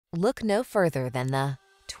Look no further than the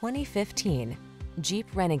 2015 Jeep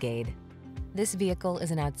Renegade. This vehicle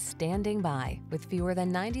is an outstanding buy with fewer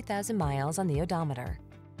than 90,000 miles on the odometer.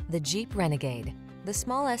 The Jeep Renegade, the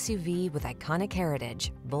small SUV with iconic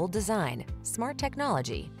heritage, bold design, smart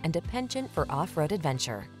technology, and a penchant for off-road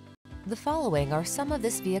adventure. The following are some of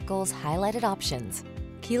this vehicle's highlighted options: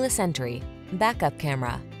 keyless entry, backup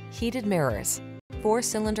camera, heated mirrors,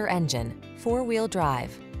 4-cylinder engine, 4-wheel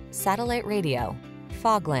drive, satellite radio,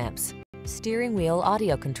 fog lamps, steering wheel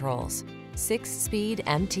audio controls, 6-speed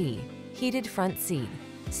MT, heated front seat.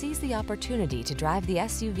 Seize the opportunity to drive the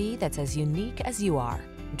SUV that's as unique as you are.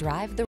 Drive the